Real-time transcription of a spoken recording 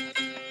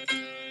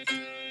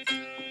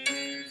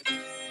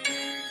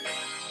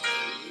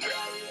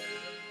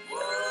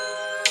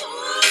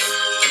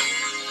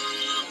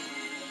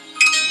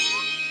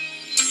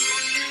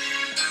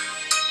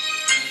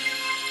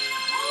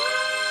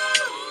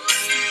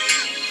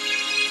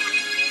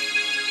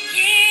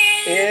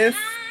It's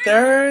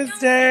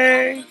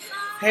Thursday.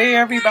 Hey,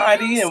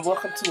 everybody, and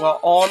welcome to our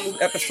all new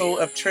episode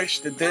of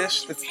Trish the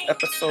Dish. This is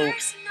episode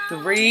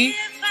 3. This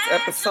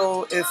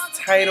episode is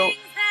titled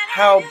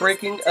How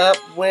Breaking Up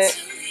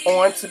Went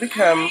On to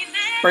Become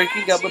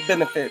Breaking Up with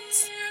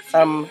Benefits.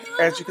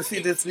 As you can see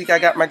this week, I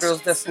got my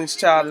girl's Destiny's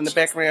Child in the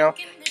background,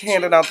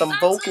 handing out them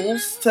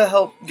vocals to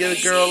help get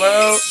a girl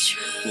out.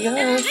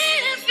 Yes.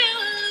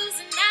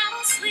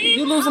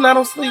 You losing out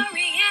on sleep?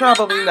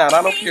 Probably not.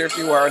 I don't care if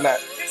you are or not.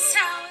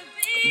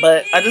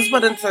 But I just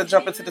wanted to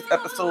jump into this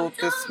episode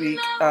this week.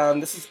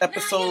 This is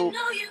episode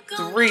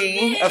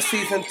 3 of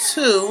season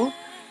 2.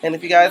 And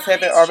if you guys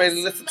haven't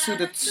already listened to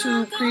the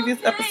 2 previous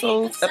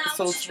episodes,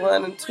 episodes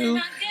 1 and 2,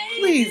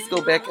 please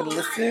go back and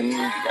listen.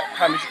 I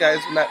promise you guys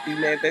will not be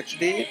mad that you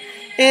did.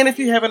 And if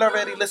you haven't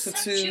already listened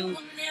to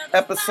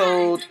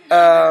episode,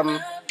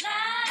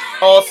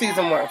 all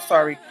season 1,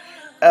 sorry.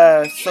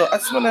 So I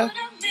just want to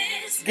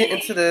get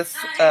into this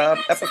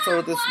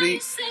episode this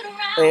week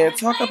and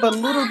talk a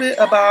little bit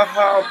about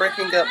how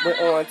breaking up went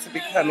on to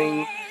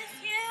becoming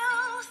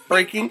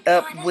breaking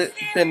up with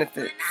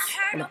benefits.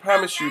 And I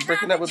promise you,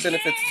 breaking up with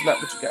benefits is not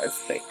what you guys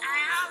think.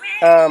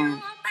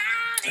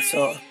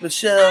 So,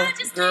 Michelle,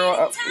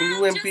 girl,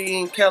 you and B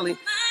and Kelly,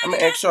 I'm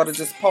going to ask y'all to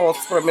just pause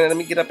for a minute. Let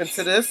me get up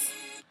into this.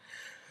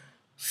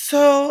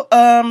 So,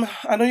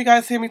 I know you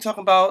guys hear me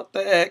talking about the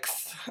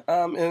ex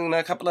in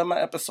a couple of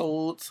my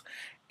episodes.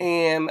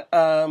 And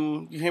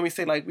you hear me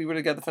say, like, we were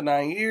together for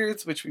 9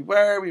 years, which we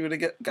were. We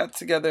got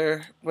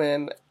together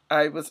when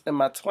I was in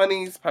my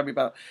 20s, probably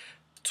about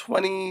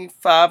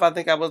 25. I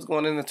think I was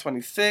going into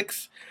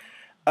 26.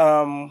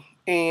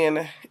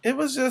 And it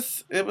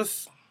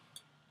was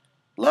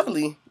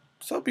lovely.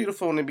 So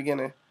beautiful in the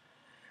beginning.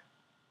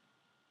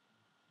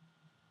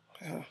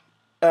 It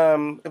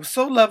was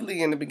so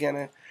lovely in the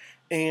beginning.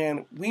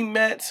 And we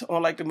met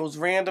on like the most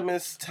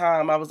randomest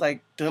time. I was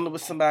like dealing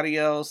with somebody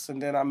else,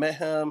 and then I met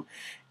him,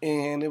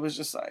 and it was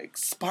just like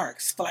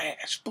sparks,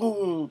 flash,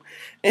 boom,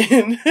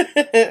 and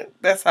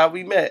that's how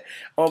we met.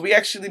 We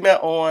actually met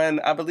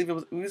on, I believe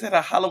we was at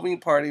a Halloween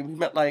party. We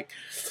met like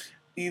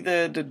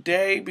either the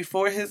day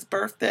before his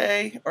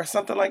birthday or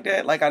something like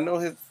that. Like I know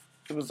it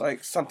was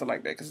like something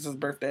like that because his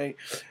birthday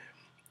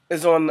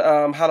is on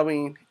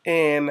Halloween,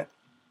 and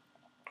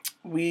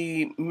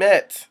we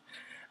met.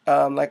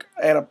 Like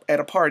at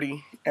a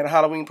party, at a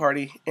Halloween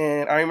party,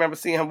 and I remember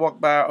seeing him walk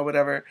by or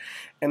whatever,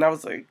 and I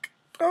was like,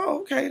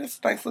 oh, okay, that's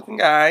a nice looking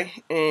guy.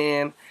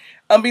 And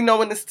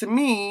unbeknownst to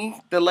me,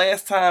 the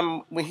last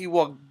time when he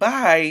walked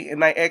by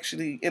and I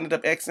actually ended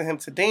up asking him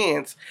to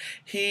dance,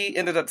 he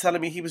ended up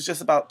telling me he was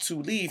just about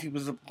to leave. He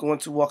was going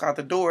to walk out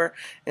the door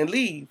and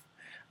leave.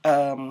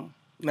 9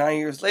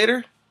 years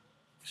later,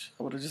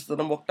 I would have just let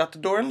him walk out the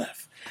door and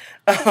left.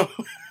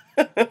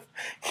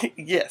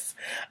 Yes.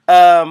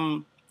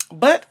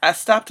 But I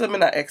stopped him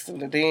and I asked him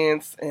to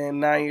dance, and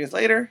 9 years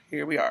later,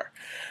 here we are.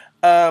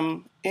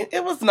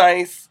 It was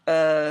nice.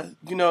 In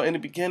the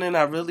beginning,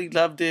 I really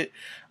loved it.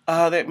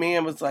 That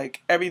man was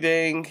like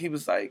everything. He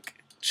was like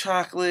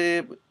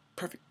chocolate, with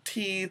perfect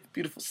teeth,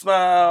 beautiful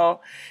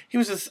smile. He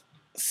was just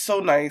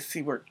so nice.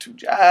 He worked 2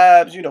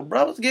 jobs.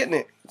 Bro was getting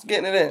it. He was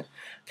getting it in.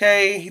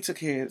 Okay, he took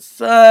care of his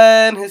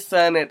son. His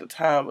son at the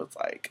time was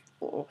like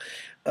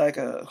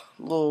a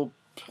little,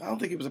 I don't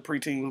think he was a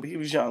preteen, but he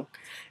was young.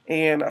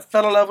 And I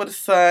fell in love with his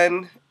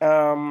son.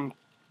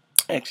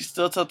 Actually,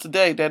 still till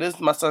today, that is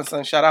my son's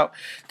son. Shout out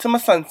to my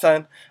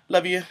son.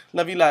 Love you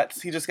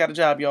lots. He just got a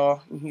job,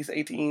 y'all. And he's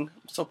 18.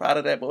 I'm so proud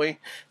of that boy.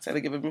 So I had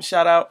to give him a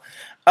shout out.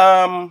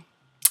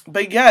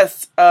 But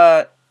yes,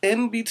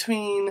 in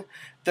between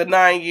the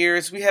 9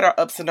 years, we had our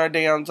ups and our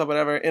downs or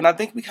whatever. And I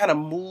think we kind of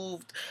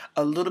moved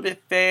a little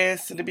bit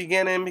fast in the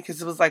beginning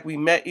because it was like we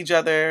met each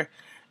other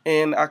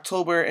in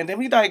October, and then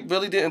we like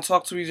really didn't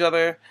talk to each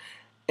other,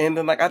 and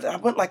then like I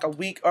went like a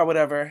week or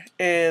whatever,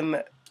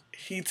 and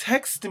he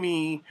texted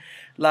me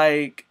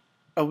like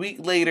a week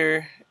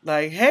later,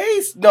 like,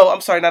 hey, no, I'm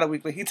sorry, not a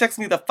week later. He texted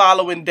me the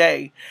following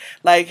day,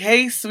 like,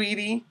 hey,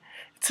 sweetie.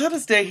 To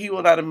this day, he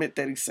will not admit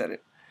that he said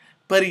it,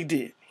 but he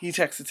did. He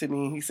texted to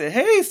me, and he said,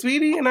 hey,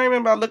 sweetie, and I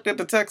remember I looked at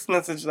the text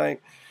message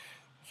like,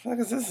 what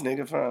the fuck is this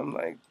nigga from?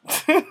 Like,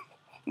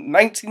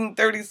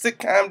 1930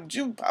 sitcom did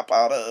you pop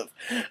out of?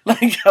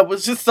 Like, I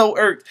was just so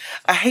irked.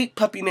 I hate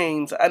puppy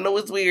names. I know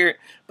it's weird,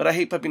 but I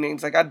hate puppy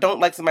names. Like, I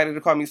don't like somebody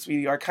to call me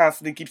sweetie or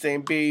constantly keep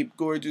saying babe,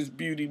 gorgeous,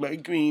 beauty, my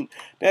queen.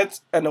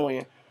 That's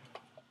annoying.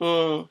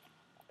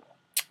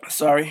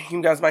 Sorry,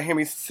 you guys might hear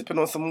me sipping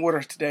on some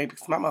water today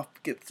because my mouth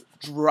gets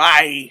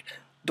dry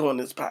doing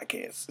this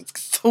podcast. It's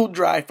so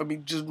dry for me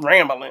just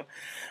rambling.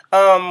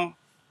 And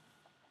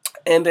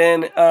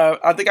then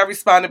I think I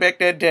responded back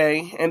that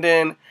day, and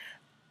then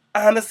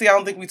honestly, I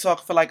don't think we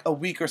talked for like a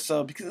week or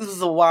so because this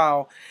was a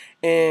while.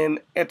 And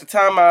at the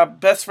time, my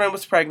best friend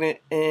was pregnant,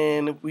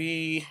 and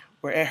we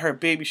were at her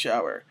baby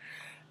shower.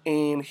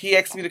 And he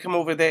asked me to come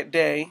over that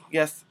day,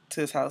 yes, to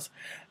his house.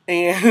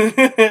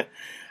 And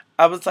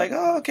I was like,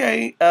 oh,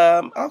 okay,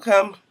 I'll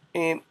come.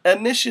 And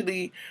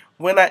initially,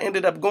 when I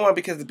ended up going,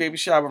 because the baby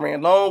shower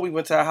ran long, we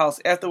went to our house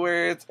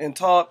afterwards and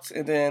talked,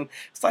 and then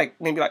it's like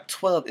maybe like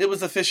 12. It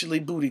was officially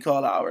booty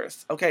call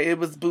hours. Okay, it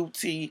was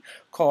booty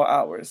call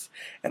hours.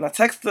 And I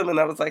texted him and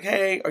I was like,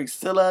 hey, are you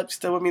still up? You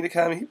still want me to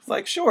come? And he was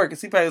like, sure,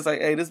 because he probably was like,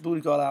 hey, this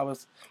booty call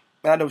hours.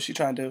 I know what she's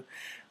trying to do.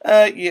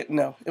 Yeah,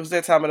 no, it was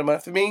that time of the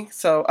month for me,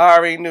 so I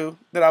already knew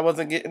that I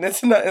wasn't getting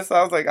into nothing, so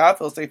I was like, I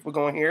feel safe with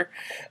going here.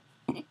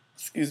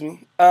 Excuse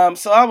me.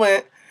 So I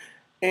went,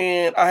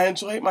 and I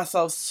enjoyed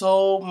myself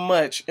so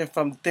much. And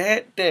from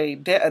that day,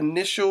 that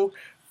initial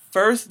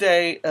first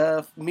day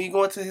of me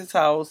going to his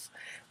house,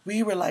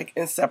 we were like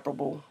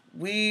inseparable.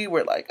 We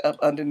were like up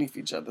underneath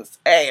each other's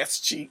ass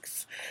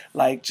cheeks.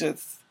 Like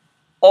just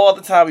all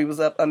the time we was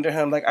up under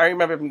him. Like I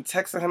remember me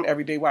texting him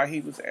every day while he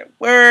was at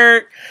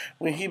work.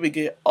 When he would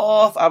get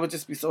off, I would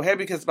just be so happy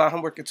because by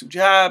him working 2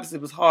 jobs,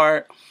 it was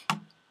hard.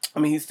 I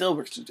mean, he still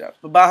works 2 jobs.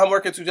 But by him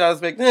working 2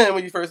 jobs back then,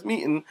 when you first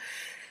meeting,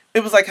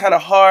 it was like kind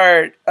of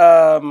hard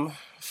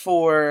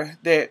for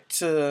that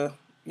to,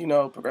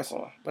 progress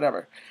on,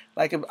 whatever.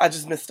 Like I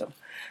just missed him.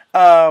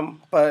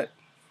 But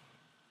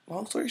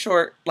long story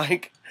short,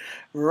 like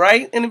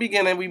right in the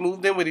beginning, we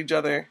moved in with each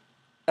other.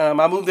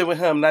 I moved in with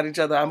him, not each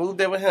other. I moved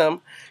in with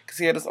him because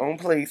he had his own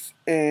place,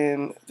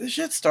 and this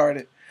shit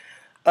started.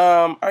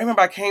 I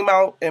remember I came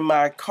out and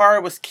my car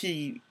was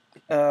keyed.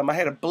 I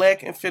had a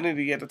black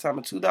Infiniti at the time,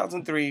 a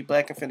 2003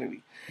 black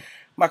Infiniti.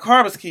 My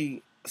car was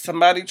keyed.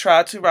 Somebody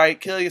tried to write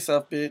 "kill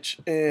yourself, bitch,"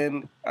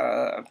 and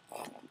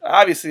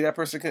obviously that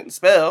person couldn't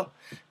spell.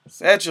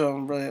 That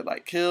joke read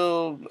like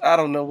 "kill," I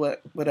don't know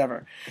what,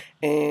 whatever.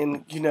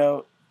 And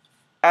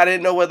I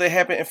didn't know whether it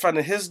happened in front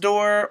of his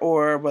door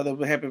or whether it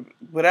would happen,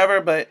 whatever.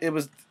 But it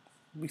was,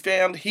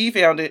 he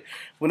found it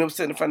when it was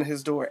sitting in front of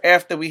his door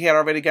after we had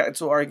already gotten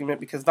into an argument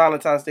because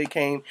Valentine's Day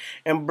came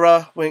and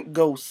bruh went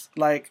ghost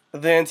like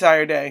the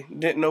entire day.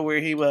 Didn't know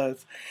where he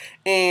was.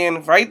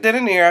 And right then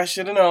and there, I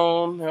should have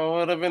known. I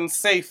would have been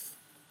safe.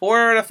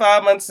 4 to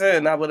 5 months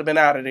in, I would have been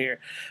out of there.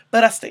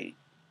 But I stayed.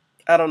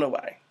 I don't know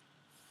why.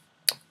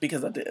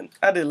 Because I didn't.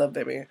 I did love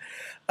that man.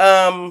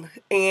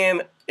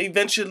 And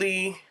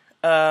eventually,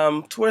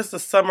 towards the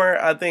summer,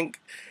 I think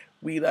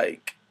we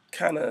like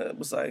kind of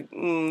was like,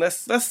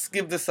 let's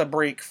give this a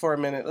break for a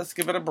minute. Let's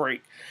give it a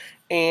break.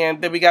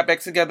 And then we got back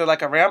together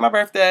like around my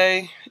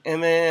birthday,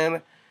 and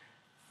then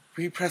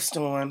we pressed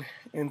on,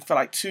 and for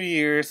like 2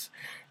 years,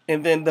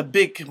 and then the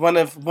big one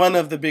of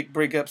the big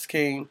breakups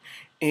came,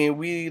 and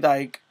we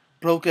like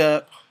broke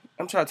up.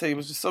 I'm trying to tell you, it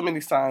was just so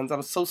many signs. I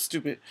was so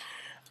stupid.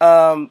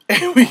 And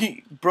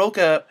we broke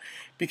up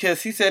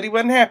because he said he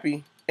wasn't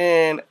happy,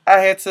 and I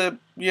had to,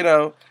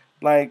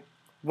 like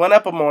one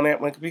up him on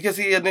that one because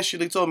he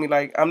initially told me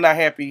like I'm not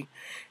happy,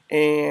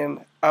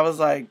 and I was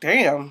like,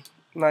 damn,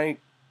 like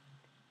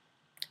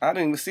I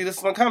didn't even see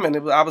this one coming.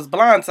 I was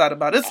blindsided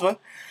by this one,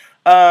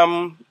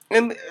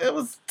 and it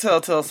was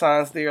telltale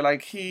signs there.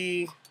 Like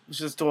he was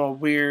just doing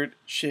weird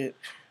shit,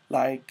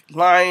 like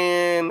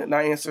lying,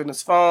 not answering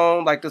his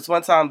phone. Like this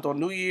one time on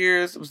New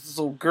Year's, it was this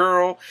little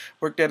girl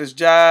worked at his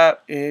job,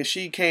 and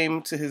she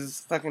came to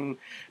his fucking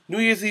New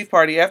Year's Eve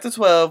party after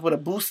 12 with a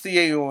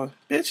bustier on.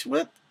 Bitch,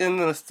 what in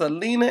the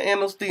Selena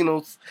and those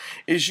Dinos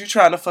is you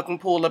trying to fucking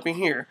pull up in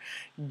here?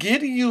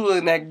 Get you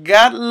in that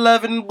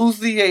God-loving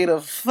bustier the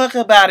fuck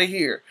up out of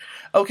here.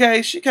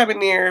 Okay, she coming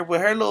there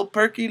with her little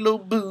perky little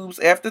boobs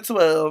after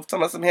 12,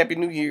 talking about some Happy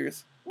New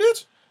Year's.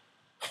 Bitch.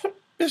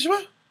 Bitch,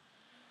 what?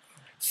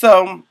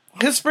 So,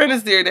 his friend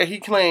is there that he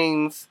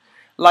claims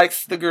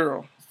likes the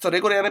girl. So they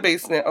go down the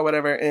basement or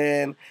whatever,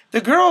 and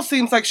the girl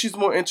seems like she's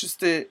more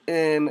interested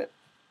in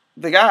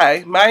the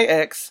guy, my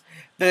ex,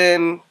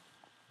 than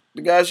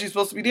the guy she's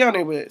supposed to be down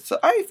there with. So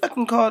I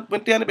fucking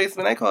went down the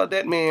basement. I called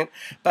that man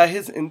by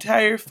his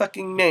entire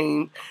fucking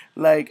name,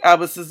 like I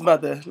was his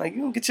mother. Like,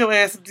 you don't get your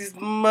ass up these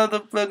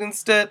motherfucking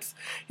steps.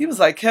 He was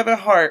like Kevin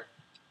Hart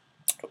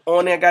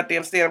on that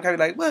goddamn stand. I'm kind of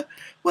like, what?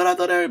 What? I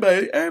thought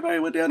everybody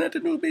went down at the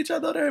New Beach.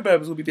 I thought everybody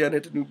was gonna be down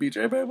at the New Beach.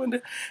 Everybody went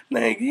there.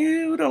 Like,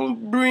 you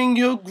don't bring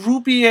your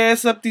groupie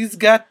ass up these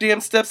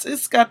goddamn steps.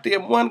 It's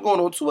goddamn 1 going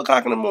on 2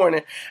 o'clock in the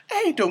morning.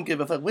 I don't give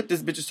a fuck what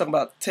this bitch is talking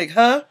about. Take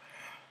her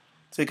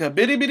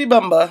bitty bitty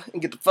bumba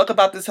and get the fuck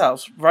about this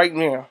house right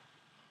now.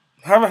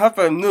 Her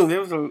friend knew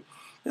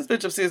this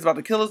bitch upstairs is about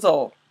to kill us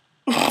all.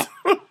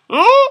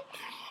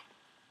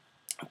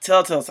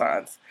 Telltale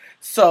signs.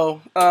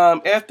 So,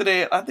 after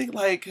that, I think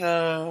like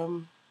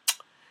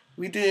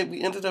we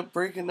ended up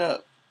breaking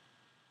up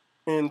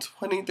in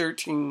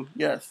 2013.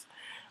 Yes.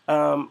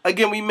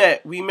 Again, we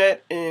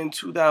met in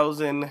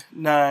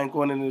 2009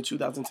 going into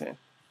 2010.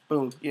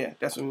 Boom. Yeah,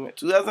 that's when we met.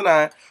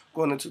 2009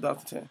 going into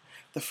 2010.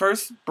 The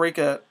first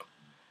breakup,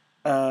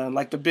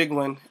 like the big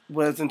one,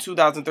 was in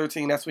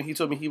 2013. That's when he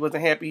told me he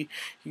wasn't happy.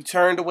 He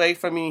turned away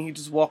from me. He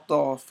just walked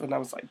off, and I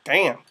was like,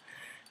 damn.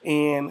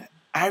 And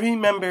I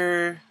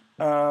remember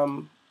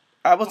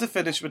I wasn't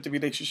finished with the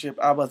relationship.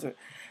 I wasn't.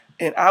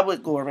 And I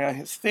would go around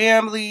his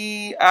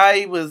family.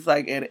 I was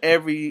like at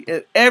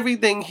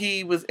everything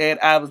he was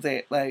at, I was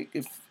at. Like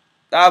if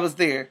I was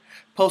there,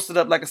 posted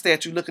up like a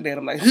statue looking at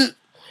him like, huh,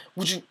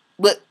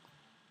 what?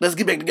 Let's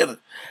get back together.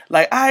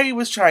 Like, I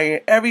was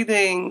trying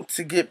everything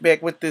to get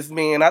back with this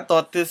man. I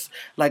thought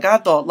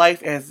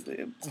life as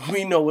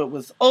we know it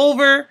was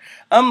over.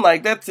 I'm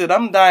like, that's it.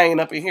 I'm dying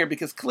up in here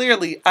because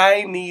clearly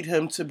I need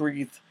him to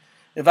breathe.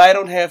 If I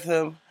don't have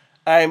him,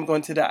 I am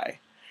going to die.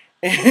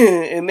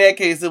 In that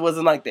case, it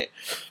wasn't like that.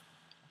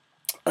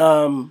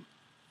 Um,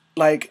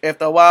 like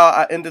after a while,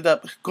 I ended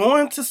up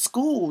going to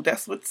school.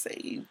 That's what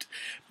saved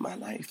my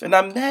life. And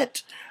I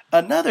met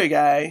another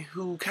guy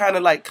who kind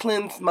of like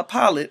cleansed my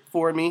palate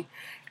for me,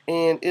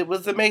 and it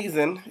was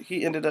amazing.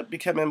 He ended up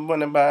becoming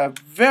one of my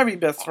very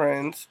best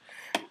friends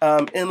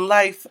in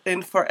life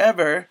and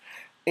forever.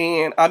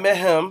 And I met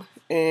him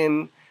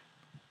in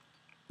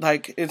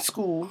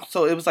school,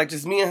 so it was like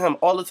just me and him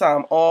all the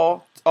time,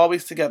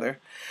 always together.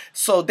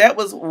 So that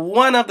was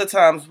one of the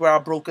times where I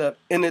broke up,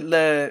 and it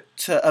led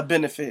to a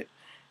benefit.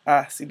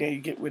 See, there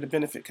you get where the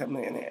benefit comes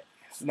in at.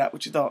 It's not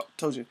what you thought.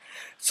 Told you.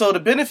 So the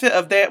benefit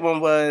of that one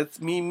was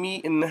me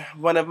meeting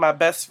one of my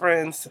best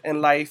friends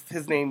in life.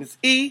 His name is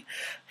E.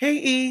 Hey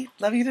E,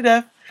 love you to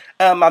death.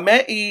 I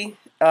met E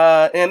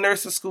in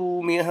nursing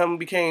school. Me and him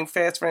became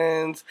fast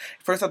friends.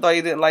 First I thought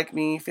he didn't like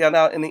me. Found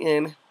out in the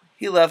end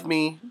he loved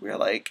me. We were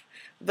like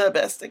the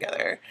best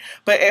together.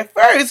 But at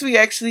first we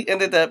actually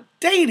ended up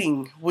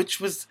dating,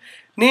 which was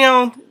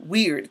now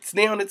weird.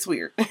 It's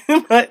weird.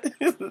 But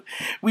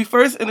we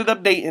first ended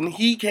up dating.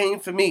 He came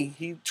for me.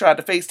 He tried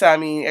to FaceTime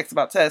me and ask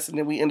about tests, and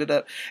then we ended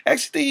up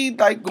actually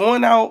like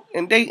going out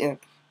and dating.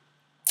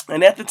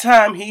 And at the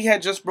time, he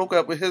had just broke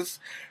up with his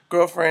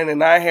girlfriend,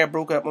 and I had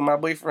broke up with my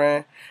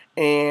boyfriend,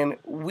 and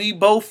we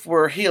both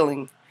were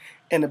healing.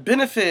 And the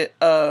benefit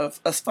of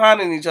us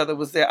finding each other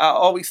was that I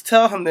always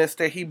tell him this,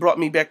 that he brought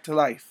me back to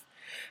life.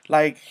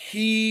 Like,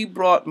 he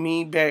brought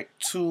me back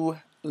to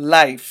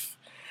life.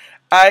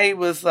 I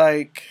was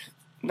like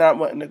not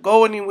wanting to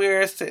go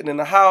anywhere, sitting in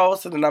the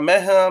house, and then I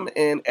met him,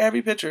 and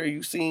every picture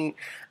you seen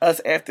us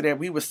after that,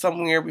 we were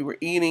somewhere, we were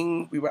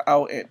eating, we were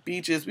out at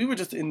beaches, we were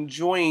just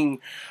enjoying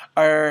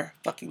our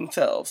fucking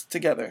selves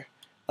together.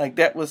 Like,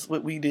 that was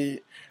what we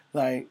did.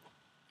 Like,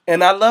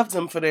 and I loved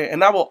him for that,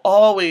 and I will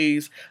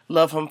always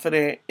love him for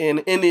that. And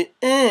in the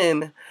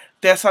end,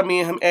 that's how me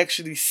and him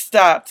actually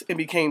stopped and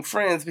became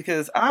friends,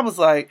 because I was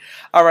like,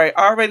 all right,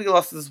 I already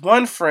lost this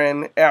one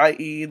friend,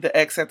 i.e. the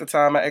ex at the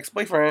time, my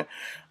ex-boyfriend,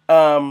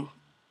 and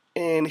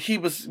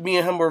me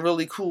and him were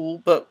really cool,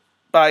 but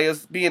by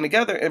us being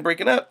together and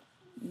breaking up,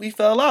 we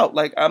fell out.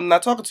 Like, I'm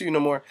not talking to you no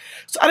more.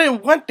 So I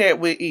didn't want that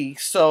with E.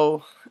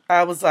 So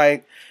I was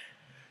like,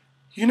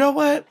 you know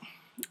what,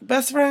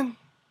 best friend?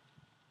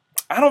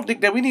 I don't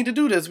think that we need to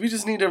do this. We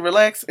just need to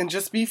relax and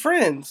just be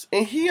friends.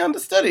 And he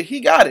understood it. He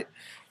got it.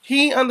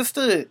 He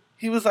understood.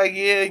 He was like,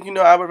 yeah,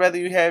 I would rather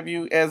you have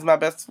you as my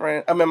best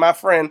friend, my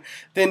friend,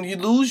 than you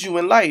lose you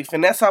in life.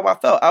 And that's how I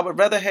felt. I would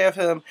rather have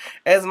him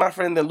as my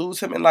friend than lose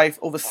him in life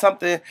over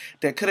something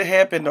that could have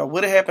happened or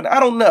would have happened.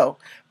 I don't know.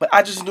 But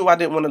I just knew I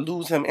didn't want to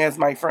lose him as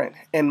my friend.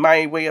 And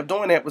my way of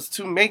doing that was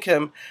to make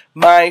him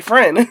my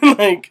friend.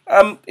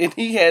 And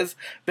he has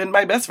been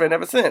my best friend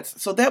ever since.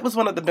 So that was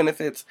one of the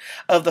benefits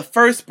of the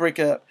first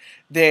breakup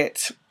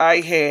that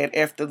I had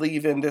after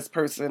leaving this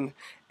person,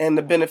 and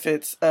the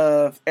benefits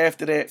of,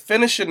 after that,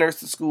 finishing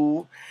nursing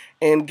school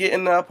and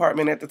getting an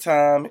apartment at the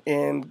time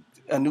and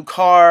a new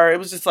car. It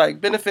was just like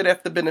benefit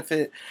after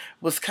benefit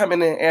was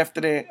coming in after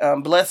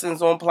that.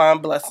 Blessings on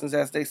blessings,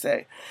 as they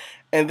say.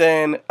 And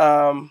then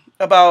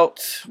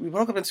we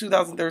broke up in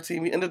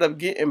 2013. We ended up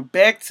getting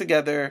back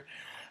together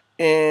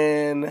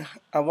in,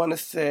 I want to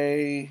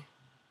say,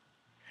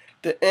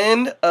 the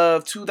end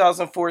of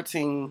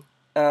 2014.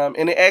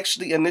 And it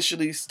actually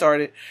initially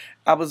started,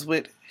 I was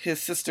with his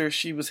sister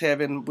she was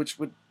having, which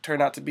would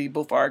turn out to be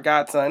both our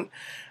godson.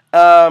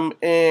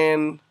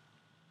 And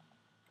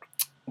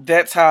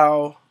that's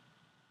how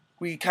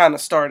we kind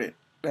of started,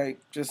 like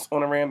just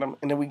on a random.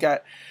 And then we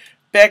got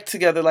back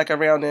together like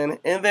around then.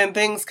 And then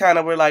things kind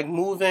of were like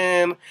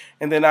moving.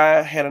 And then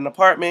I had an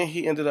apartment.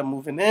 He ended up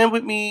moving in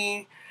with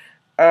me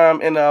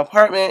in the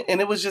apartment.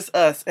 And it was just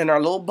us in our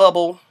little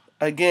bubble.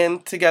 Again,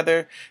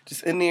 together,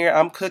 just in there,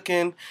 I'm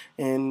cooking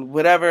and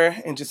whatever,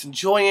 and just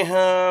enjoying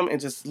him and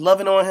just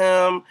loving on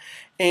him.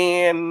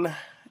 And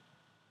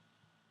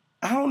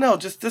I don't know,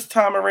 just this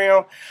time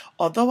around,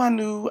 although I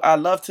knew I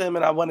loved him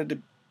and I wanted to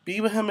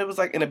be with him, it was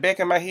like in the back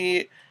of my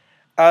head,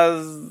 I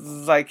was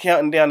like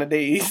counting down the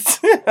days.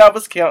 I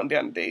was counting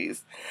down the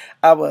days.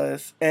 I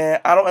was.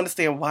 And I don't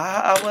understand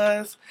why I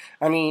was.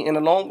 I mean, in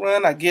the long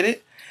run, I get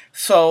it.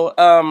 So,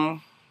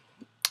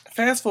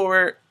 fast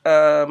forward,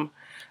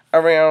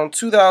 around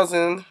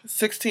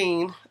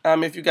 2016,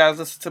 if you guys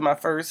listen to my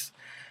first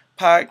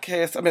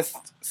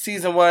podcast,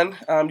 season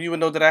 1, you would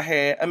know that I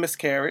had a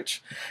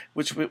miscarriage,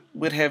 which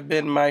would have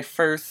been my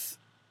first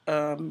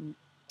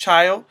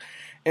child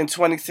in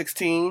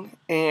 2016.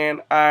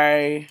 And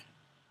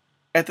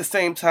at the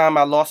same time,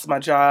 I lost my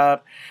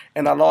job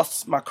and I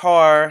lost my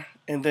car,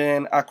 and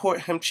then I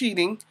caught him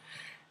cheating,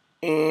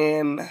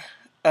 and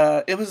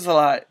it was a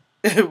lot.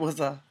 It was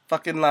a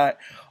fucking lot,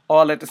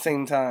 all at the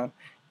same time.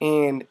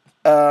 And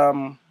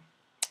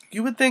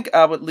you would think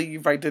I would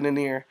leave right then and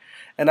there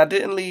And I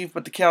didn't leave,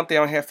 but the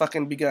countdown had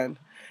fucking begun.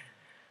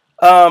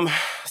 Um,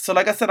 so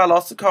like I said, I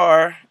lost the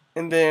car,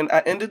 and then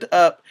I ended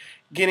up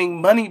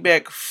getting money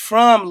back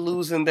from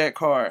losing that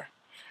car.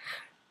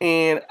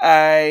 And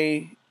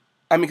I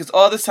mean, because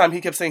all this time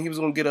he kept saying he was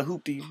gonna get a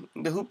hoopty.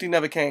 The hoopty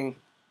never came.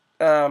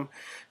 Um,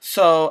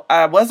 so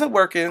I wasn't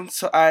working,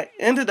 so I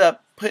ended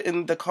up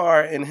putting the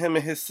car in him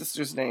and his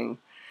sister's name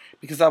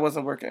because I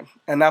wasn't working,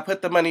 and I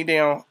put the money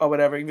down or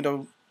whatever, even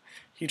though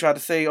he tried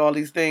to say all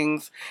these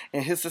things,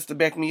 and his sister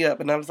backed me up.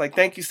 And I was like,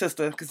 thank you,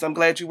 sister, because I'm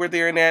glad you were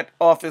there in that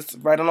office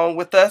right along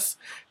with us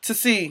to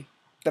see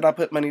that I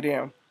put money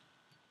down.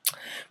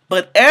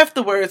 But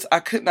afterwards, I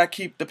could not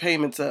keep the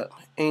payments up,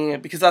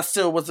 and because I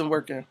still wasn't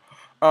working.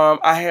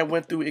 I had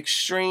went through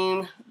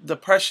extreme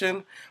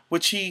depression,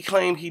 which he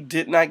claimed he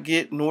did not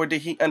get, nor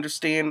did he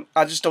understand.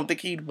 I just don't think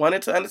he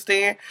wanted to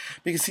understand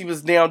because he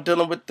was now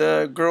dealing with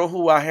the girl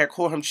who I had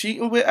caught him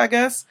cheating with, I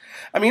guess.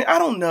 I mean, I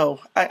don't know.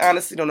 I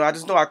honestly don't know. I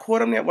just know I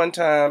caught him that one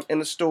time in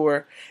the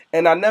store,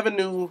 and I never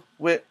knew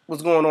what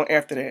was going on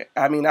after that.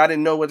 I mean, I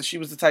didn't know whether she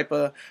was the type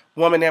of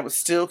woman that would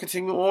still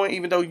continue on,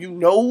 even though you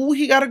know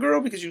he got a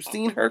girl because you've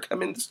seen her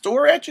come in the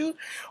store at you,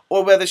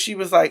 or whether she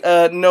was like,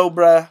 no,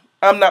 bruh.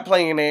 I'm not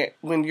playing it.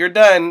 When you're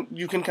done,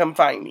 you can come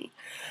find me.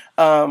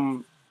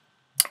 Um,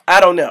 I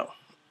don't know.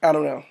 I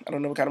don't know. I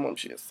don't know what kind of woman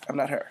she is. I'm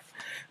not her.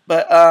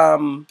 But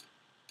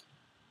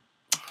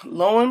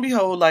lo and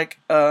behold,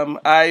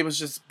 I was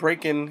just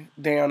breaking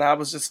down. I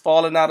was just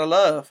falling out of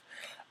love.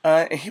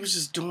 And he was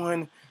just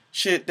doing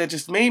shit that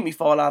just made me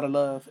fall out of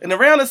love. And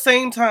around the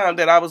same time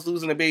that I was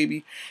losing a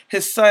baby,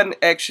 his son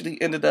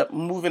actually ended up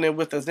moving in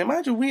with us. Now,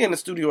 mind you, we in a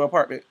studio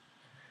apartment.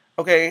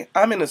 Okay,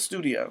 I'm in a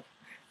studio.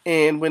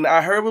 And when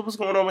I heard what was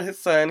going on with his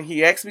son,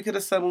 he asked me could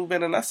his son move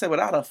in, and I said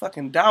without a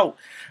fucking doubt,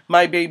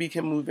 my baby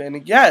can move in.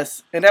 And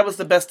yes, and that was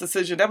the best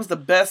decision. That was the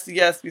best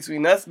yes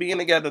between us being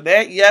together.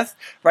 That yes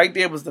right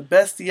there was the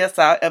best yes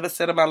I ever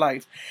said in my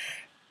life.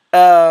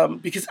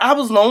 Because I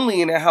was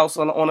lonely in that house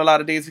on a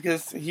lot of days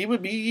because he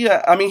would be,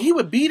 I mean, he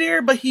would be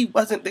there, but he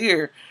wasn't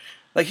there.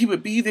 Like, he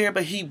would be there,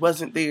 but he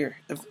wasn't there.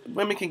 If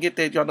women can get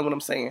that, y'all know what I'm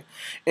saying.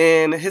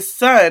 And his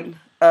son,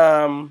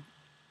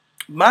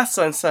 my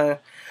son's son,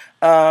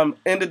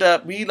 ended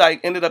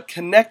up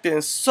connecting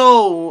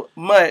so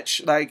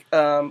much,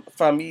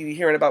 from me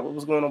hearing about what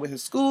was going on with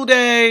his school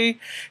day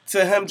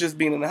to him just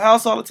being in the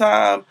house all the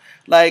time.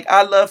 Like,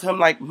 I love him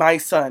like my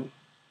son.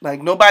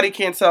 Like, nobody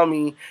can tell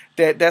me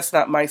that that's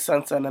not my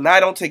son's son. And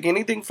I don't take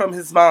anything from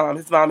his mom.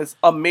 His mom is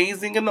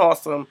amazing and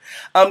awesome.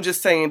 I'm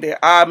just saying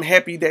that I'm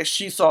happy that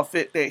she saw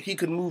fit that he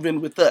could move in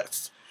with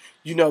us,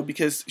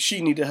 because she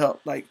needed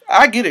help. Like,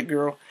 I get it,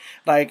 girl.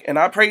 Like, and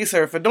I praise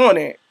her for doing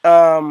it.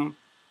 Dad,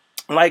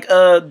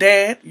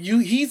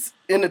 he's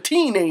in a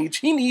teenage.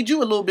 He needs you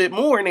a little bit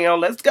more now.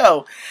 Let's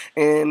go.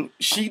 And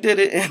she did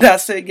it, and I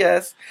said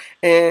yes.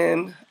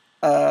 And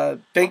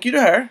thank you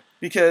to her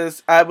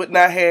because I would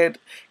not have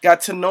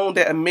got to know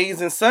that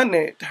amazing son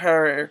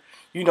that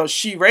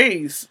she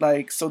raised.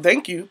 Like, so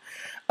thank you.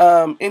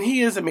 And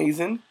he is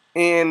amazing.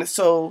 And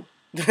so,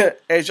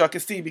 as y'all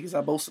can see, because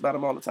I boast about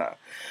him all the time.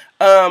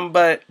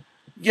 But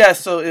yeah,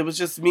 so it was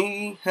just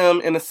me,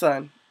 him, and the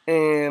son.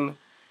 And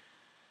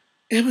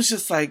it was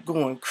just like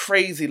going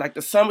crazy. Like,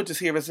 the son would just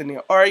hear us in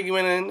there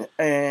arguing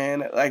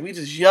and like we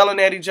just yelling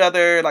at each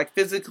other, like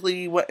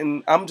physically.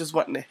 And I'm just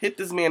wanting to hit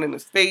this man in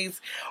his face,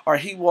 or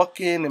he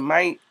walk in and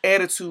my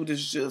attitude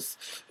is just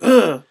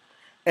ugh.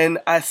 And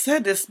I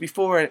said this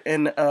before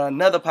in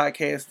another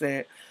podcast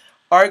that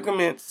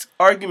arguments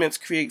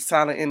create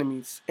silent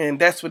enemies, and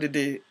that's what it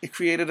did. It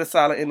created a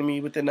silent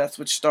enemy within us,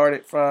 which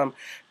started from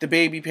the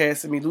baby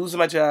passing, me losing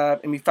my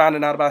job, and me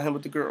finding out about him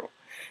with the girl.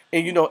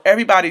 And,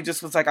 everybody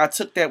just was like, I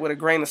took that with a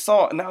grain of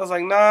salt. And I was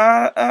like,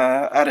 nah,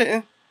 I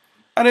didn't.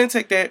 I didn't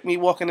take that, me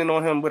walking in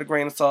on him with a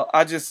grain of salt.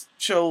 I just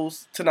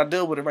chose to not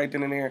deal with it right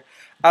then and there.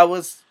 I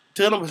was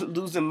dealing with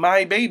losing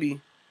my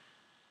baby.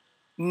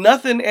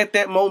 Nothing at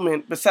that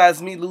moment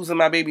besides me losing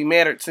my baby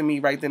mattered to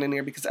me right then and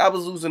there because I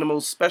was losing the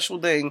most special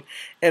thing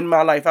in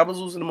my life. I was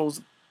losing the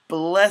most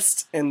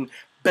blessed and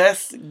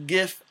best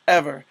gift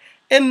ever.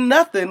 And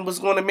nothing was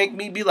going to make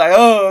me be like,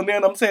 oh,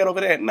 man, I'm sad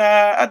over that. Nah,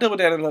 I'll deal with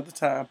that another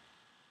time.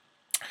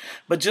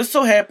 But just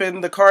so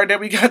happened, the car that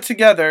we got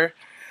together,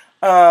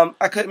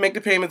 I couldn't make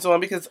the payments on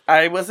because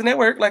I wasn't at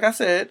work, like I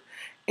said,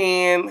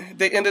 and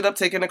they ended up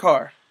taking the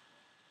car.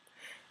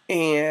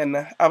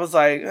 And I was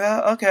like,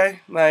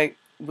 okay, like,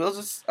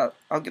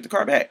 I'll get the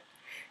car back.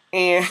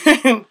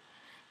 And,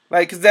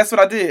 because that's what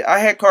I did. I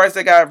had cars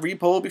that got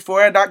repoed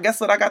before, and guess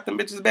what? I got them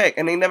bitches back,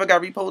 and they never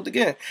got repoed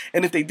again.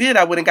 And if they did,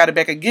 I wouldn't got it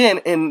back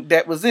again, and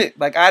that was it.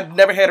 Like, I'd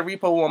never had a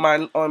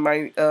repo on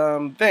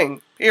my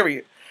thing,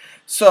 period.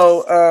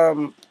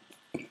 So,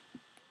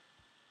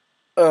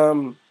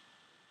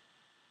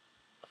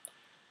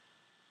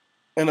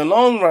 in the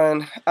long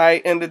run, I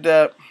ended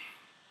up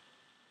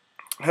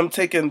him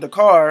taking the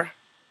car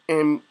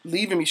and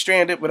leaving me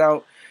stranded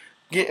without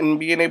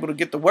being able to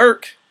get to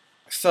work.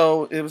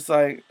 So it was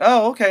like,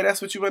 oh, okay,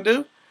 that's what you want to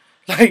do?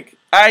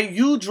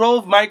 You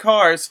drove my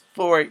cars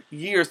for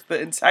years. The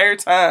entire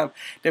time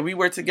that we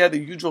were together,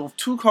 you drove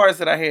 2 cars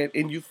that I had,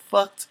 and you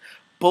fucked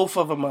both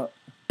of them up.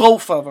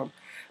 Both of them.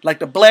 Like,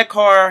 the black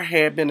car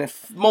had been in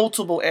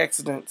multiple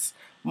accidents.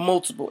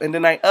 Multiple. And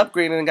then I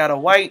upgraded and got a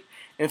white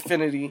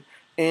Infiniti.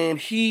 And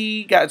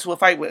he got into a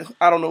fight with,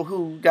 I don't know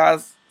who,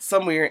 guys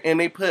somewhere, and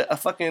they put a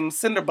fucking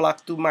cinder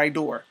block through my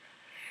door.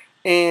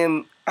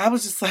 And I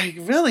was just like,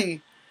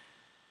 really?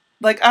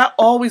 Like, I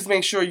always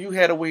make sure you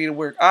had a way to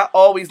work. I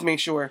always make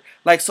sure.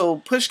 Like, so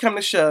push come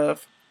to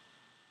shove,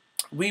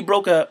 we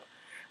broke up.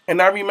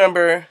 And I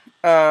remember,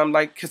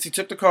 like, because he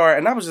took the car,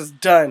 and I was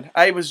just done.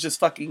 I was just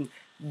fucking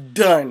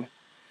done.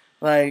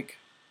 Like,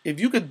 if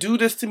you could do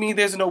this to me,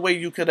 there's no way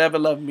you could ever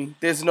love me.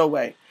 There's no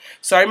way.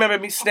 So I remember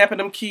me snapping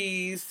them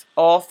keys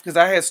off because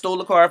I had stole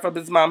the car from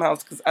his mom's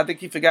house because I think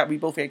he forgot we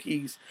both had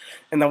keys.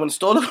 And I went and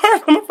stole the car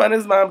from in front of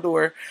his mom's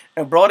door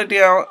and brought it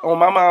down on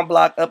my mom's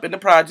block up in the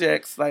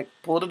projects, like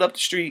pulled it up the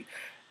street.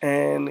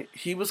 And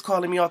he was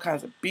calling me all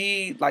kinds of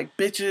like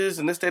bitches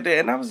and this, that.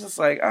 And I was just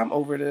like, I'm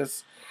over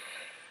this.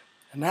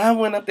 And I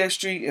went up that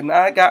street and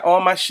I got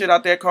all my shit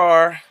out that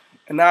car.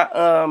 And I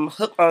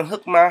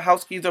unhooked my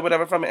house keys or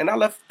whatever from it. And I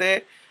left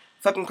that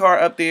fucking car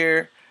up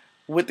there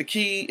with the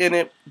key in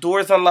it,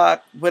 doors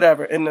unlocked,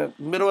 whatever, in the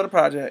middle of the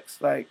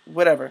projects, like,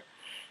 whatever.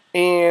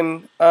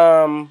 And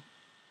I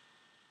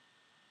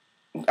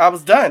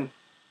was done.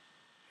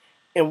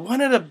 And one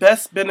of the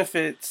best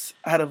benefits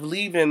out of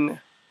leaving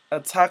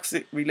a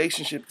toxic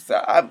relationship,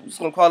 because I'm just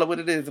going to call it what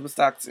it is, it was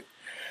toxic,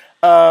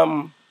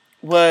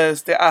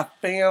 was that I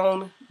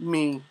found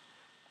me.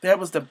 That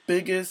was the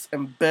biggest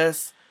and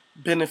best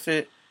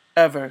benefit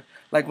ever.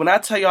 Like, when I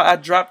tell y'all, I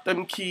dropped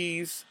them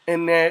keys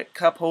in that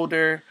cup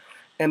holder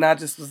and I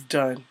just was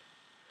done.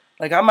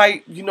 Like, I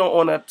might,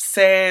 on a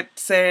sad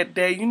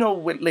day,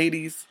 what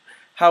ladies,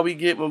 how we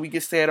get when we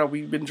get sad or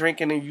we've been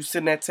drinking and you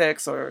send that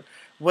text or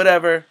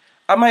whatever.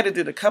 I might have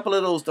did a couple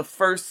of those the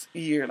first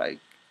year. Like,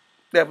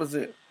 that was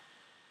it.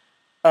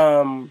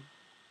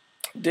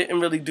 Didn't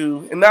really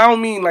do. And I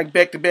don't mean like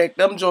back to back.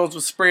 Them Jones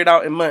was spread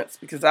out in months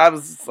because I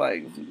was just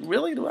like,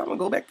 really? Do I want to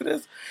go back to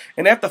this?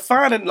 And after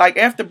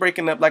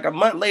breaking up, like a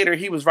month later,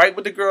 he was right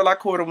with the girl I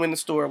caught him in the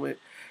store with.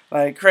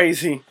 Like,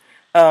 crazy.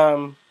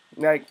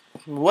 Like,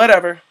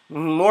 whatever.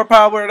 More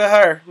power to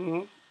her.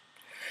 Mm-hmm.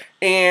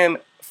 And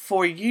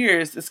for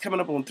years, it's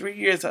coming up on 3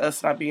 years of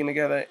us not being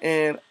together.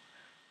 And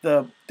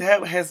that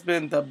has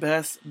been the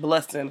best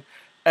blessing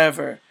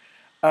ever.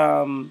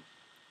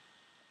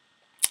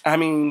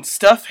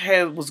 Stuff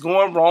was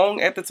going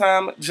wrong at the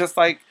time.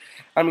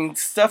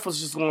 Stuff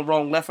was just going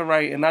wrong left and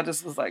right. And I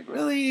just was like,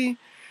 really?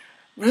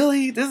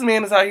 Really? This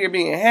man is out here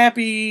being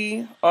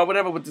happy or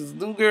whatever with this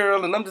new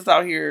girl. And I'm just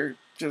out here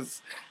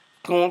just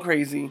going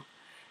crazy.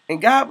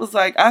 And God was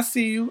like, I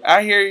see you.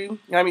 I hear you.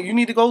 You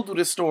need to go through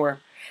this storm.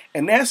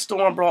 And that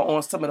storm brought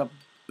on some of the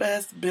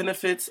best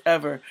benefits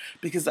ever.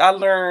 Because I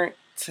learned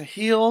to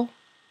heal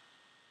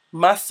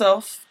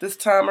myself this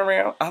time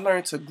around. I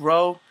learned to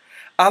grow.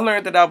 I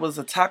learned that I was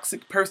a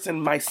toxic person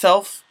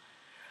myself.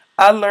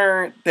 I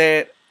learned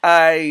that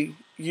I,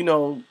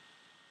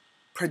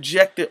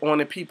 projected on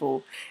the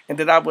people and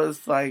that I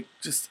was like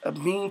just a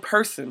mean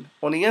person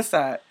on the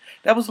inside.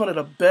 That was one of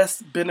the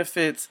best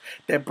benefits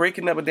that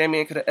breaking up with that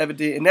man could have ever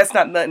did. And that's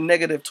not nothing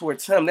negative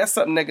towards him. That's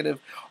something negative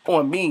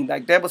on me.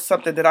 Like, that was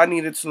something that I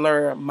needed to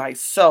learn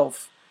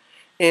myself.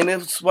 And it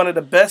was one of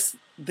the best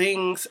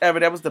things ever.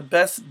 That was the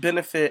best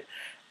benefit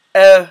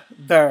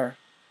ever.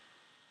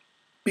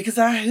 Because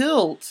I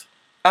healed.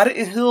 I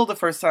didn't heal the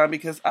first time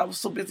because I was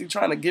so busy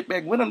trying to get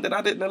back with him that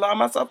I didn't allow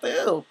myself to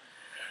heal.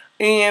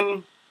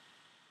 And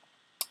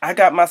I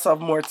got myself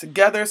more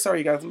together. Sorry,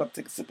 you guys, I'm about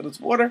to take a sip of this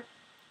water.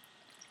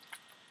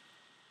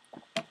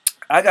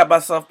 I got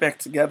myself back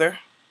together.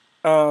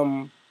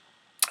 Don't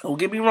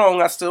get me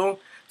wrong, I still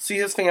see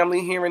his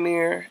family here and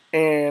there,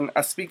 and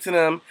I speak to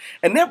them.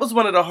 And that was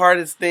one of the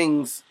hardest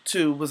things,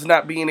 too, was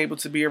not being able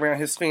to be around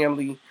his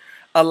family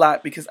a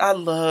lot because I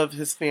love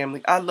his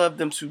family. I love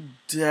them to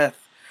death.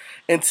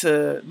 And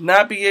to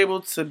not be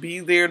able to be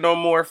there no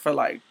more for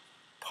like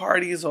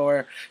parties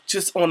or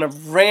just on a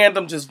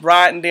random, just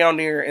riding down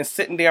there and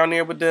sitting down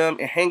there with them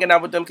and hanging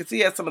out with them because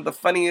he has some of the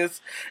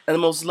funniest and the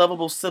most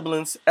lovable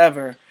siblings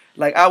ever.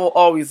 Like, I will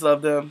always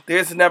love them.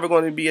 There's never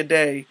going to be a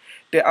day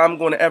that I'm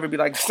going to ever be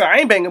like,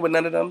 I ain't banging with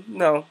none of them.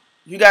 No,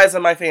 you guys are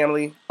my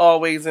family,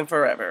 always and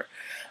forever.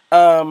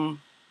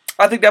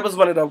 I think that was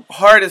one of the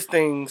hardest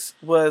things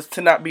was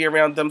to not be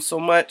around them so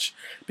much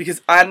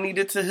because I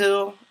needed to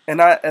heal, and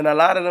a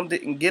lot of them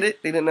didn't get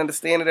it. They didn't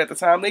understand it at the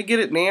time. They get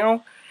it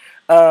now,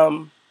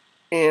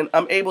 and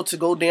I'm able to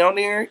go down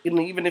there, and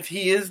even if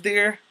he is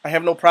there, I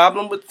have no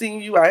problem with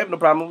seeing you. I have no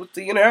problem with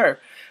seeing her.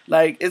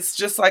 Like, it's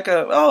just like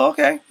oh,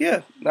 okay,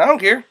 yeah, I don't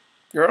care,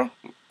 girl,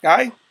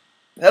 guy,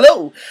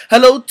 hello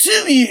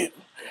to you.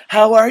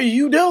 How are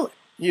you doing?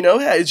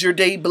 Is your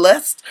day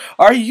blessed?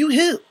 Are you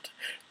healed?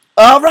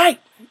 All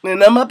right.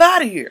 And I'm up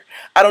out of here.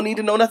 I don't need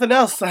to know nothing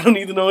else. I don't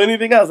need to know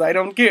anything else. I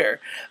don't care.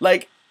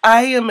 Like,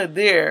 I am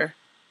there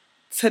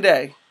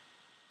today.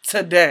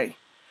 Today.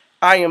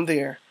 I am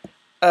there.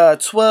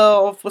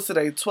 12, what's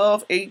today?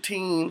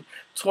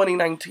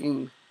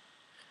 12/18/2019.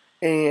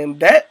 And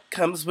that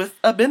comes with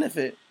a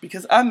benefit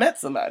because I met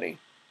somebody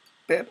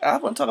that I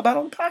want to talk about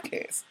on the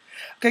podcast.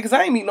 Okay, because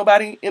I ain't meet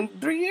nobody in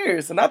 3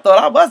 years, and I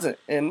thought I wasn't.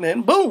 And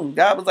then boom,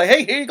 God was like,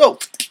 hey, here you go.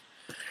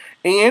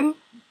 And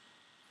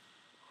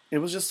it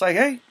was just like,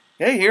 hey,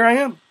 here I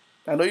am.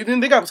 I know you didn't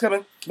think I was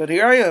coming, but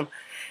here I am.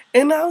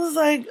 And I was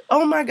like,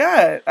 oh my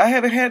God, I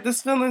haven't had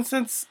this feeling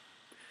since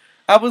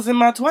I was in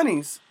my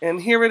 20s.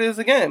 And here it is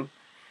again.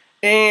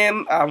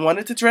 And I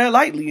wanted to tread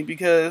lightly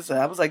because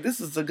I was like, this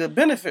is a good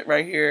benefit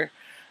right here.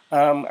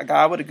 A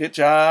guy with a good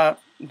job,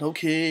 no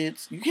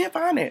kids. You can't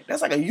find that.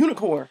 That's like a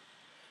unicorn.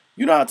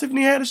 You know how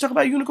Tiffany Haddish talk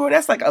about unicorn?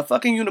 That's like a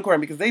fucking unicorn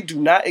because they do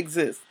not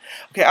exist.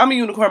 Okay, I'm a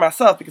unicorn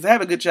myself because I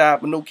have a good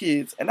job with no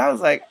kids. And I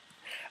was like,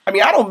 I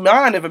mean, I don't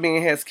mind if a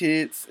man has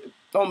kids.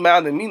 Don't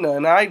mind me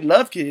none. I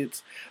love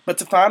kids. But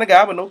to find a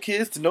guy with no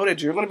kids, to know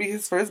that you're going to be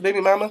his first baby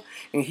mama,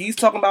 and he's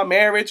talking about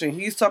marriage, and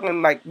he's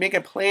talking like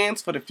making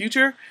plans for the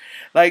future,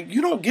 like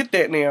you don't get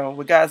that now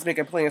with guys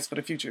making plans for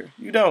the future.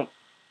 You don't.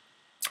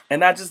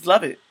 And I just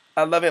love it.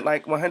 I love it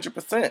like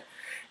 100%.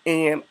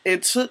 And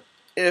it took,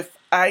 if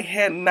I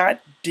had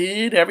not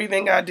did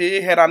everything I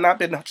did, had I not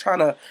been trying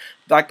to,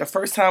 like the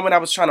first time when I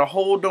was trying to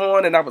hold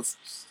on and I was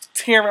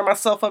tearing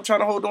myself up trying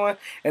to hold on,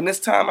 and this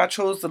time I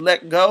chose to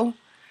let go,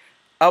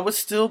 I would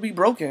still be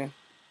broken.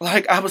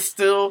 Like I would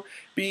still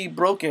be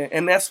broken.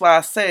 And that's why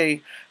I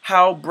say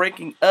how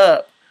breaking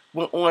up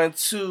went on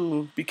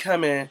to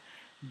becoming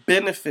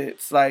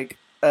benefits, like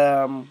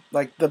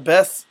the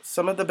best,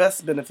 some of the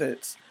best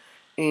benefits.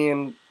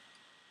 And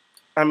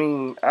I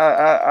mean,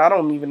 I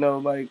don't even know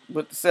like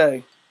what to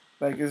say.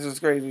 Like it's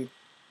just crazy.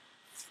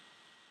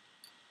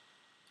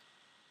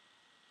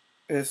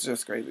 It's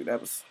just crazy.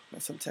 That's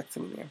some text to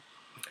me there.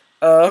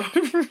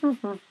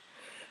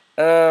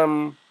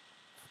 Um,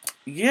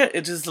 yeah,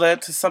 it just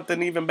led to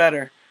something even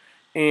better.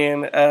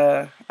 And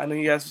I know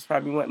you guys was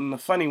probably wanting the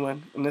funny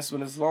one, and this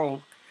one is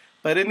long,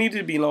 but it needed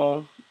to be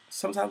long.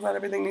 Sometimes not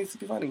everything needs to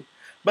be funny,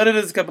 but it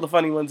is a couple of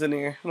funny ones in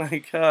there.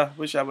 Like,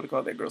 wish I would have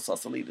called that girl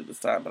Sausalita this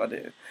time, but I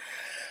did.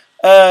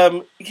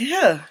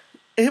 Yeah,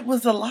 it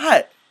was a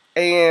lot,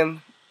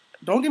 and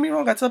don't get me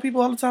wrong. I tell people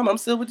all the time, I'm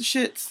still with the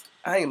shits.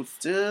 I am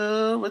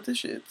still with the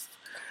shits,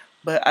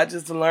 but I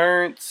just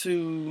learned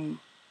to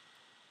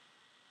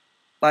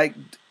like,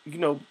 you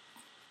know,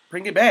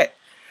 bring it back.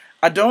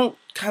 I don't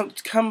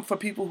come for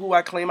people who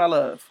I claim I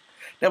love.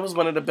 That was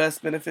one of the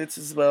best benefits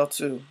as well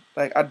too.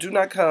 Like I do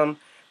not come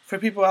for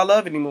people I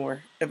love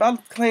anymore. If I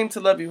claim to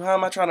love you, how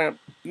am I trying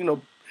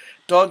to,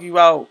 dog you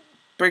out,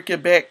 break your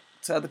back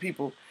to other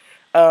people?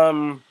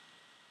 Um,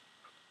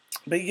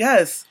 but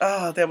yes,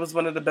 that was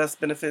one of the best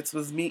benefits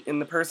was meeting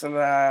the person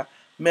that I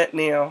met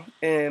now,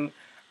 and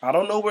I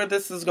don't know where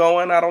this is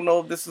going. I don't know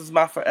if this is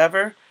my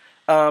forever.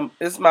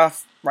 It's my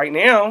right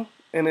now,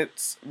 and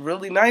it's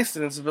really nice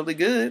and it's really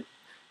good.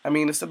 I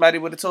mean, if somebody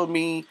would have told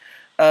me,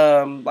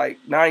 like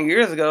 9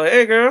 years ago,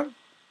 hey girl,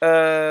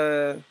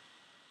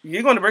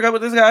 you're going to break up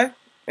with this guy,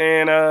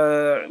 and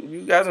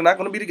you guys are not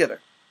going to be together.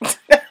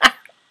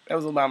 That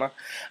was Obama.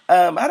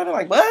 I'd have been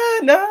like,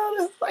 what? No,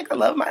 this is like I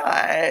love my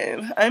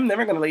life. I'm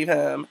never going to leave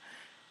him.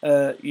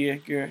 Yeah,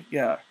 girl,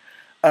 yeah.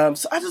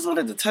 So I just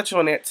wanted to touch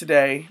on that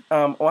today,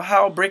 on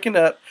how breaking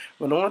up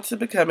went on to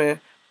becoming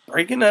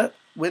breaking up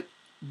with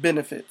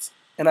benefits.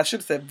 And I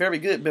should have said very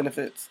good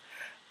benefits.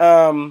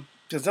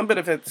 Because some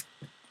benefits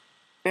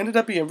ended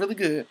up being really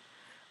good.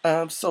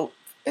 So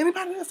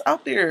anybody that's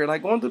out there,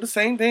 like going through the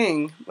same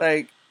thing,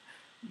 like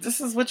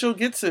this is what you'll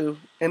get to.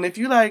 And if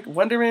you like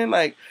wondering,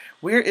 like,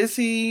 where is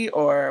he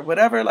or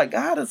whatever, like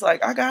God is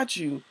like, I got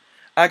you.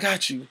 I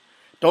got you.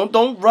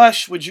 Don't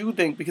rush what you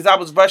think, because I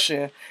was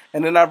rushing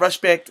and then I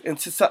rushed back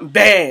into something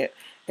bad.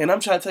 And I'm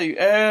trying to tell you,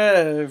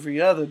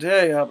 every other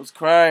day I was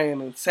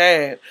crying and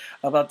sad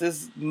about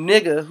this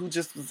nigga who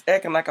just was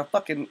acting like a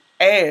fucking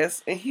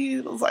ass. And he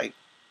was like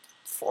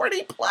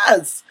 40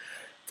 plus.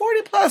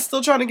 40 plus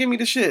still trying to give me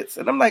the shits.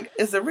 And I'm like,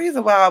 it's the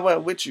reason why I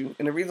went with you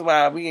and the reason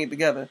why we ain't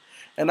together.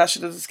 And I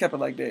should have just kept it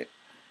like that.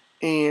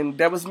 And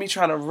that was me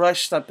trying to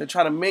rush something,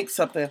 trying to make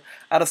something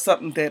out of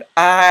something that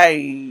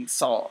I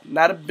saw.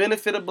 Not a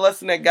benefit, a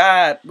blessing that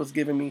God was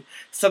giving me.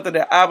 Something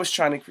that I was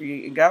trying to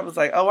create. And God was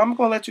like, oh, I'm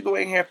going to let you go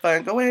ahead and have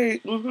fun. Go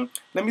ahead.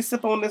 Let me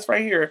sip on this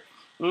right here.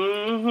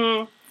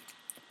 You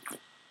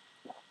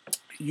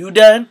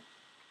done?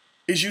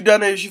 Is you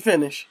done or is you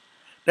finished?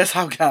 That's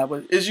how God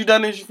was. Is you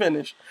done or is you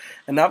finished?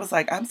 And I was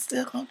like, I'm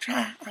still going to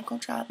try. I'm going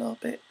to try a little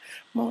bit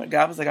more.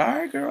 God was like, all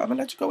right, girl, I'm going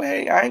to let you go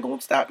ahead. I ain't going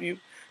to stop you.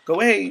 Go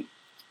ahead.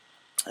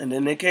 And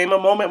then there came a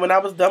moment when I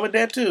was done with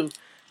that too.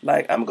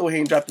 Like, I'm going to go ahead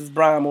and drop this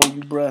brine on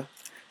you, bruh.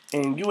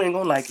 And you ain't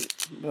going to like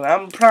it. But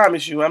I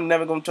promise you, I'm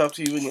never going to talk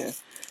to you again.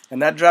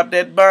 And I dropped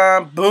that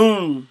bomb.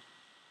 Boom.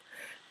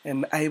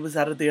 And I was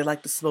out of there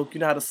like the smoke.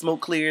 You know how the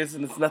smoke clears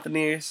and there's nothing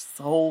there? It's just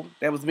a hole.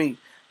 That was me.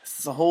 It's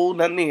just a hole,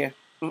 nothing there.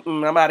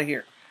 I'm out of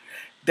here.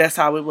 That's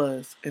how it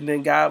was. And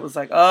then God was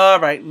like, all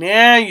right,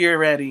 now you're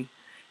ready.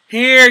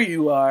 Here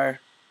you are.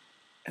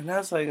 And I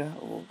was like,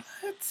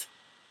 what?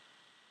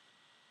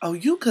 Oh,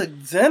 you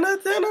cooked dinner?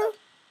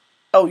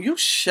 Oh, you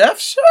chef?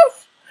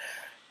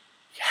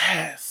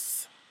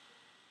 Yes.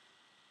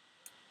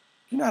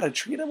 You know how to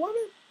treat a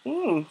woman?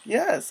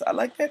 Yes, I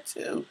like that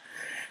too.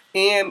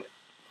 And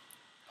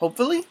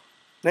hopefully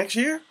next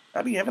year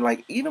I'll be having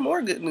like even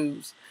more good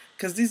news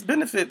because these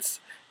benefits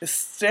is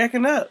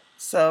stacking up.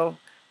 So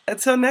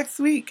until next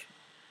week,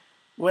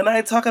 when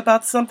I talk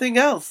about something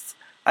else,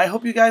 I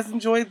hope you guys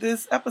enjoyed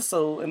this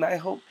episode, and I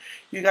hope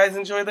you guys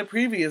enjoyed the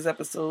previous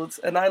episodes.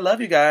 And I love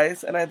you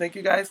guys, and I thank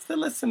you guys for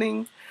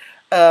listening.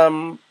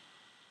 Um,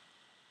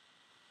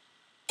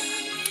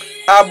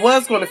 I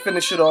was going to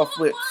finish it off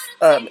with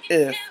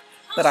if,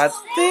 but I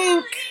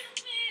think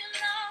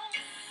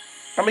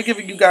I'm gonna give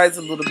you guys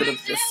a little bit of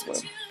this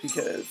one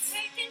because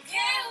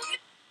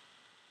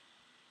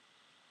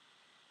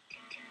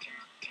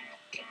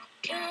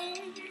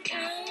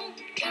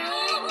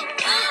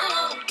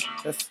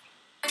that's,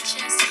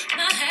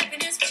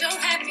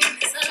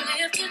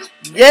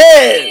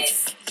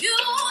 yes,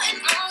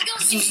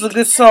 this was a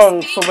good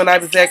song for when I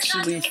was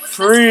actually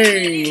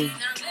free.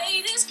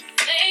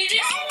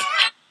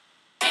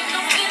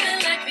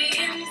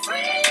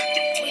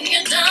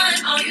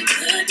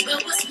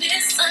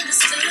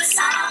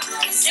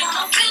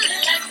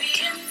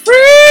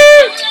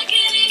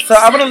 So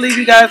I'm gonna leave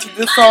you guys with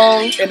this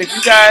song, and if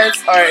you guys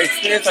are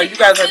experienced or you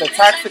guys are in a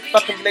toxic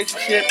fucking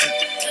relationship,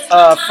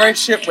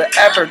 friendship,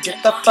 whatever,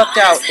 get the fuck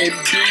out and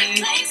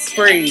be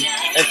free.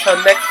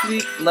 Until next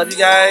week, love you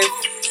guys.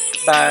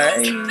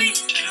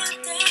 Bye.